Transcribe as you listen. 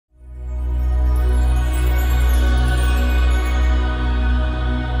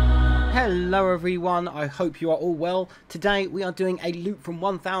Hello everyone, I hope you are all well. Today we are doing a loot from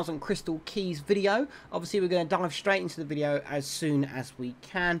 1000 crystal keys video. Obviously we're going to dive straight into the video as soon as we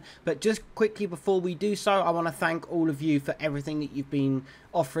can. But just quickly before we do so, I want to thank all of you for everything that you've been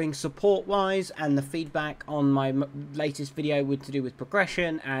offering support wise and the feedback on my latest video to do with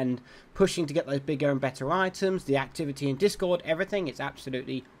progression and pushing to get those bigger and better items, the activity in Discord, everything. It's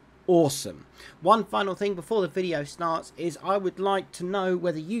absolutely awesome. One final thing before the video starts is I would like to know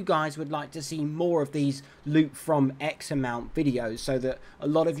whether you guys would like to see more of these loot from X amount videos, so that a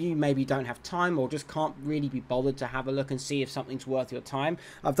lot of you maybe don't have time or just can't really be bothered to have a look and see if something's worth your time.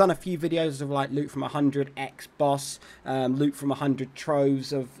 I've done a few videos of like loot from 100 X boss, loot from 100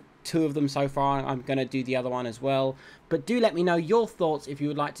 troves, of 2 of them so far. I'm going to do the other one as well, but do let me know your thoughts if you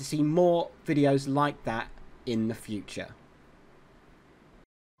would like to see more videos like that in the future.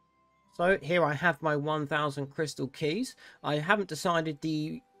 So here I have my 1000 crystal keys. I haven't decided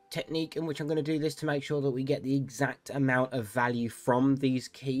the technique in which I'm going to do this to make sure that we get the exact amount of value from these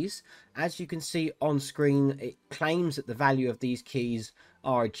keys. As you can see on screen, it claims that the value of these keys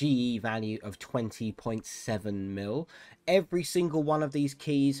are a GE value of 20.7 mil. Every single one of these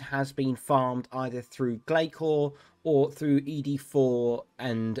keys has been farmed either through Glaycore or through ED4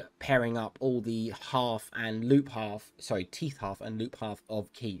 and pairing up all the teeth half and loop half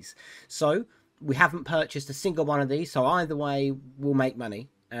of keys. So we haven't purchased a single one of these, so either way we'll make money.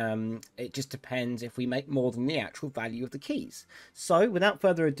 It just depends if we make more than the actual value of the keys. So without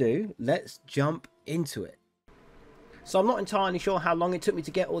further ado, let's jump into it. So I'm not entirely sure how long it took me to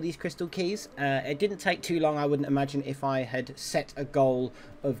get all these crystal keys. It didn't take too long, I wouldn't imagine, if I had set a goal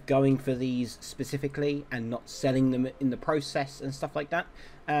of going for these specifically and not selling them in the process and stuff like that.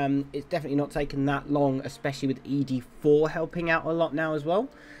 It's definitely not taken that long, especially with ED4 helping out a lot now as well.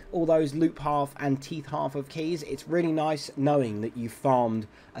 All those loop half and teeth half of keys, it's really nice knowing that you farmed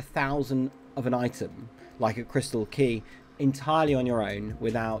 1000 of an item, like a crystal key, entirely on your own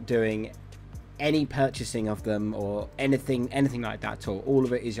without doing any purchasing of them or anything like that at all. All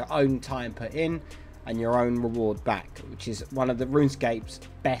of it is your own time put in and your own reward back, which is one of the RuneScape's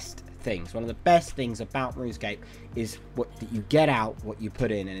best things. One of the best things about RuneScape is that you get out what you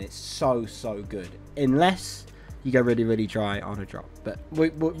put in, and it's so good, unless you go really dry on a drop. But we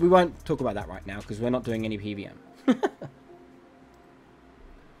won't talk about that right now because we're not doing any PVM.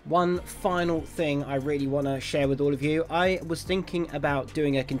 One final thing I really want to share with all of you. I was thinking about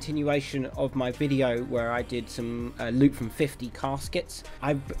doing a continuation of my video where I did some loot from 50 caskets.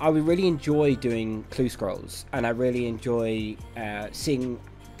 I would really enjoy doing clue scrolls, and I really enjoy seeing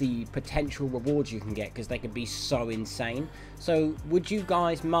the potential rewards you can get, because they can be so insane. So would you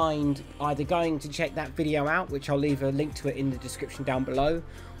guys mind either going to check that video out, which I'll leave a link to it in the description down below,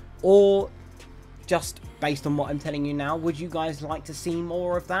 or just based on what I'm telling you now, would you guys like to see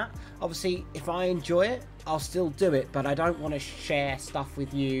more of that? Obviously, if I enjoy it, I'll still do it, but I don't want to share stuff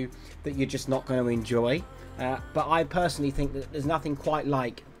with you that you're just not going to enjoy. But I personally think that there's nothing quite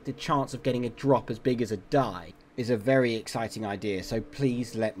like the chance of getting a drop as big as a die. Is a very exciting idea, so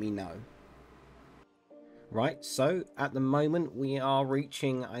please let me know. Right, so at the moment we are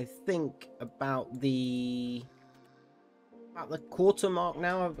reaching, I think, about the quarter mark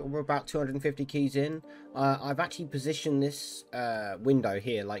now. We're about 250 keys in. I've actually positioned this window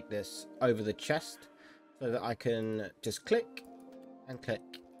here like this over the chest so that I can just click and click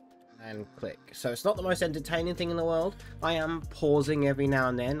and click. So it's not the most entertaining thing in the world. I am pausing every now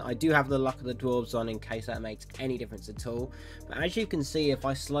and then. I do have the luck of the dwarves on in case that makes any difference at all. But as you can see, if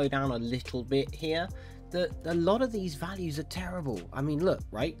I slow down a little bit here, a lot of these values are terrible. I mean, look,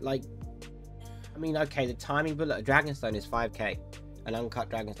 right? Like, I mean, okay, the timing bullet, a dragonstone is 5k, an uncut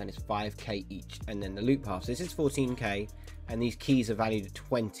dragonstone is 5k each, and then the loot pass, this is 14k, and these keys are valued at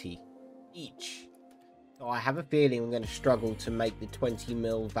 20 each. So I have a feeling I'm going to struggle to make the 20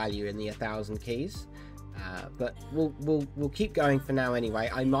 mil value in the 1000 keys, but we'll keep going for now anyway.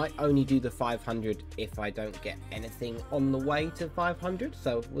 I might only do the 500 if I don't get anything on the way to 500,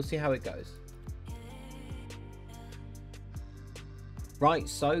 so we'll see how it goes. Right,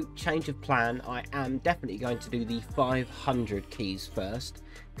 so change of plan. I am definitely going to do the 500 keys first,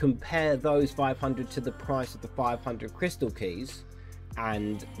 compare those 500 to the price of the 500 crystal keys,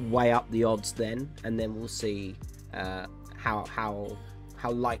 and weigh up the odds then, and then we'll see how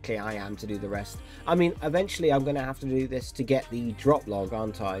likely I am to do the rest. I mean, eventually I'm going to have to do this to get the drop log,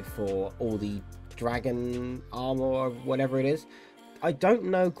 aren't I, for all the dragon armor or whatever it is. I don't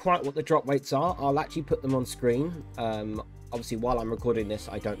know quite what the drop weights are. I'll actually put them on screen. Obviously, while I'm recording this,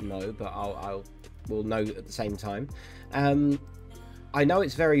 I don't know, but we'll know at the same time. I know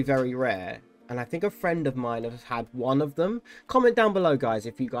it's very rare, and I think a friend of mine has had one of them. Comment down below, guys,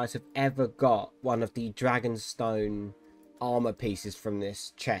 if you guys have ever got one of the Dragonstone armor pieces from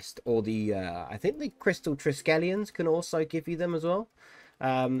this chest, or the I think the Crystal Triskelions can also give you them as well.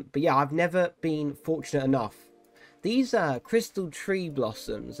 But yeah, I've never been fortunate enough. These Crystal Tree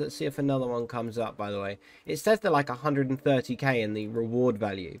Blossoms, let's see if another one comes up, by the way. It says they're like 130k in the reward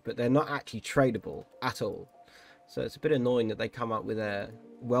value, but they're not actually tradable at all. So it's a bit annoying that they come up with a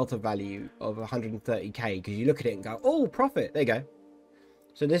wealth of value of 130k, because you look at it and go, oh, profit, there you go.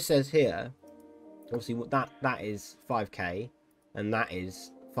 So this says here, obviously that is 5k, and that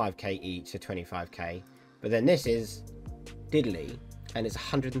is 5k each, so 25k. But then this is diddly, and it's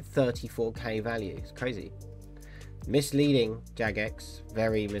 134k value. It's crazy. Misleading, Jagex.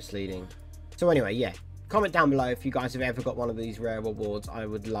 Very misleading. So anyway, yeah. Comment down below if you guys have ever got one of these rare rewards. I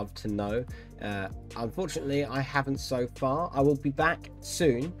would love to know. Unfortunately, I haven't so far. I will be back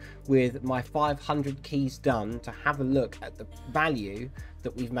soon with my 500 keys done to have a look at the value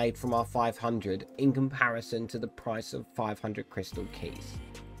that we've made from our 500 in comparison to the price of 500 crystal keys.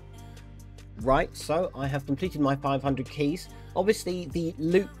 Right, so I have completed my 500 keys. Obviously, the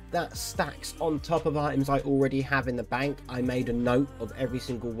loot that stacks on top of items I already have in the bank, I made a note of every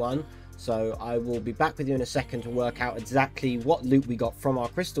single one. So I will be back with you in a second to work out exactly what loot we got from our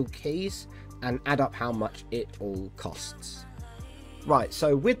crystal keys and add up how much it all costs. Right,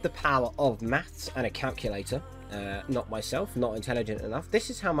 so with the power of maths and a calculator, not myself, not intelligent enough, this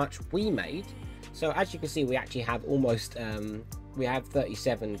is how much we made. So as you can see, we actually have almost, we have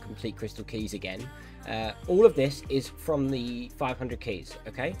 37 complete crystal keys again. All of this is from the 500 keys,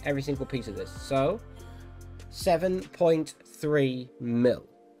 okay? Every single piece of this. So 7.3 mil.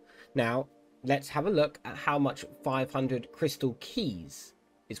 Now, let's have a look at how much 500 crystal keys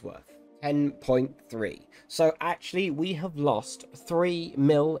is worth. 10.3. So actually, we have lost 3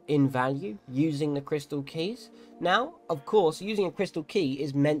 mil in value using the crystal keys. Now, of course, using a crystal key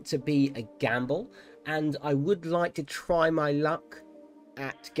is meant to be a gamble, and I would like to try my luck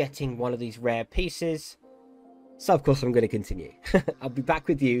at getting one of these rare pieces. So, of course, I'm going to continue. I'll be back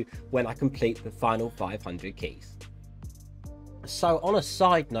with you when I complete the final 500 keys. So on a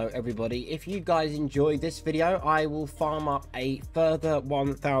side note, everybody, if you guys enjoyed this video, I will farm up a further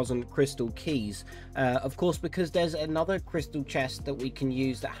 1000 crystal keys, of course, because there's another crystal chest that we can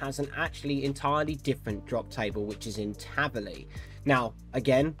use that has an actually entirely different drop table, which is in Tavali. Now,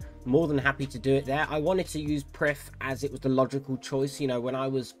 again, more than happy to do it there. I wanted to use Prif as it was the logical choice. You know,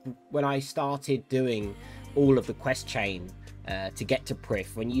 when I started doing all of the quest chain to get to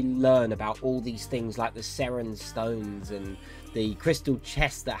Prif, when you learn about all these things like the Seren stones and the crystal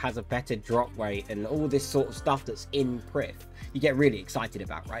chest that has a better drop rate and all this sort of stuff that's in Prif, you get really excited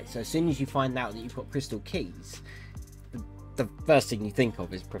about, right? So as soon as you find out that you've got crystal keys, the first thing you think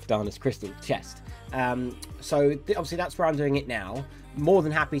of is Prifdana's crystal chest. So obviously that's where I'm doing it now. More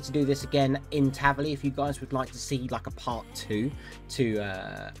than happy to do this again in Tavali if you guys would like to see like a part 2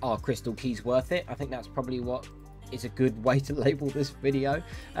 to our crystal keys worth it. I think that's probably what is a good way to label this video.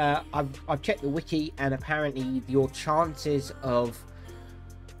 I've checked the wiki, and apparently your chances of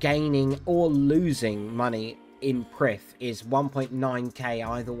gaining or losing money in Prif is 1.9k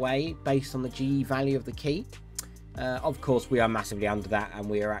either way based on the GE value of the key. Of course, we are massively under that, and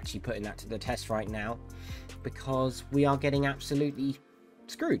we are actually putting that to the test right now because we are getting absolutely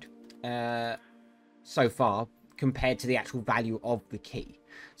screwed so far compared to the actual value of the key.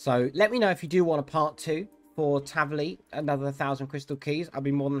 So let me know if you do want a part 2 for Tavali, another 1000 crystal keys. I'll be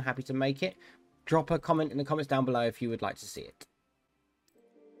more than happy to make it. Drop a comment in the comments down below if you would like to see it.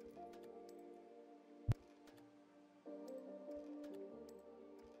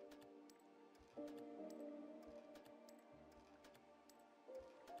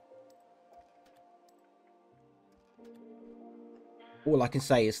 All I can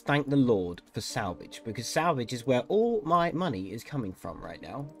say is thank the Lord for salvage, because salvage is where all my money is coming from right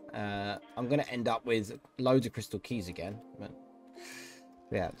now. I'm going to end up with loads of crystal keys again, but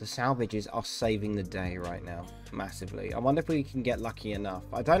yeah, the salvages are saving the day right now massively. I wonder if we can get lucky enough.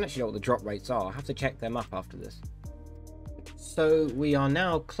 I don't actually know what the drop rates are. I'll have to check them up after this. So we are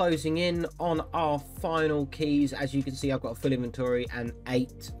now closing in on our final keys. As you can see, I've got a full inventory and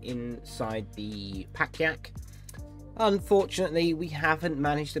 8 inside the pack yak. Unfortunately, we haven't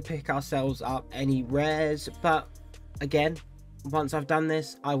managed to pick ourselves up any rares, but again, once I've done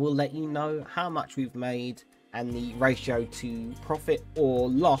this, I will let you know how much we've made and the ratio to profit or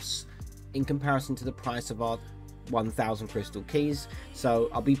loss in comparison to the price of our 1000 crystal keys. So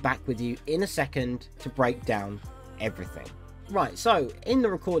I'll be back with you in a second to break down everything. Right, so in the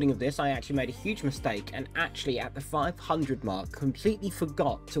recording of this, I actually made a huge mistake and actually at the 500 mark completely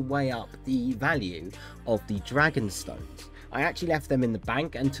forgot to weigh up the value of the dragon stones. I actually left them in the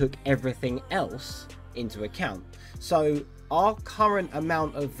bank and took everything else into account. So our current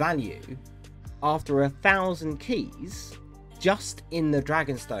amount of value after 1,000 keys just in the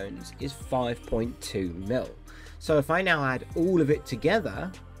dragon stones is 5.2 mil. So if I now add all of it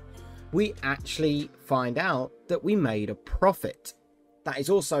together, we actually find out that we made a profit. That is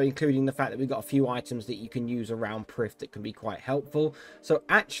also including the fact that we've got a few items that you can use around Prif that can be quite helpful. So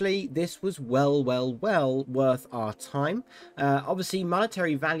actually this was well worth our time. Obviously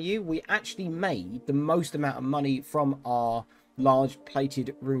monetary value, we actually made the most amount of money from our large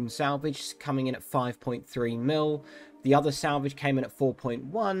plated rune salvage, coming in at 5.3 mil. The other salvage came in at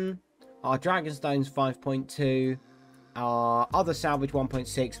 4.1. Our dragonstones 5.2. Our other salvage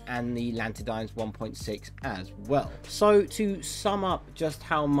 1.6 and the lantidines 1.6 as well. So to sum up just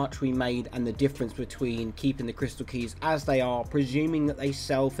how much we made and the difference between keeping the crystal keys as they are, presuming that they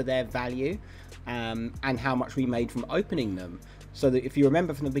sell for their value, and how much we made from opening them. So that if you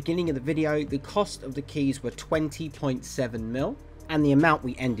remember from the beginning of the video, the cost of the keys were 20.7 mil and the amount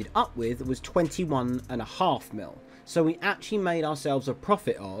we ended up with was 21.5 mil. So we actually made ourselves a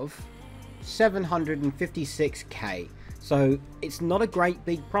profit of 756k. So it's not a great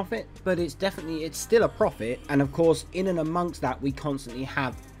big profit, but it's still a profit. And of course, in and amongst that, we constantly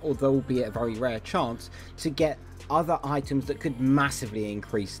have, although albeit a very rare chance, to get other items that could massively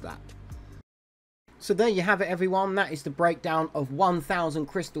increase that. So there you have it, everyone. That is the breakdown of 1,000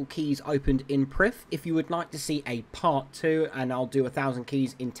 crystal keys opened in Prif. If you would like to see a part 2, and I'll do 1,000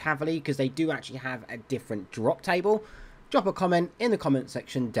 keys in Tavily, because they do actually have a different drop table, drop a comment in the comment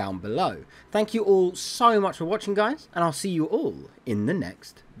section down below. Thank you all so much for watching, guys, and I'll see you all in the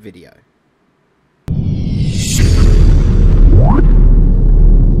next video.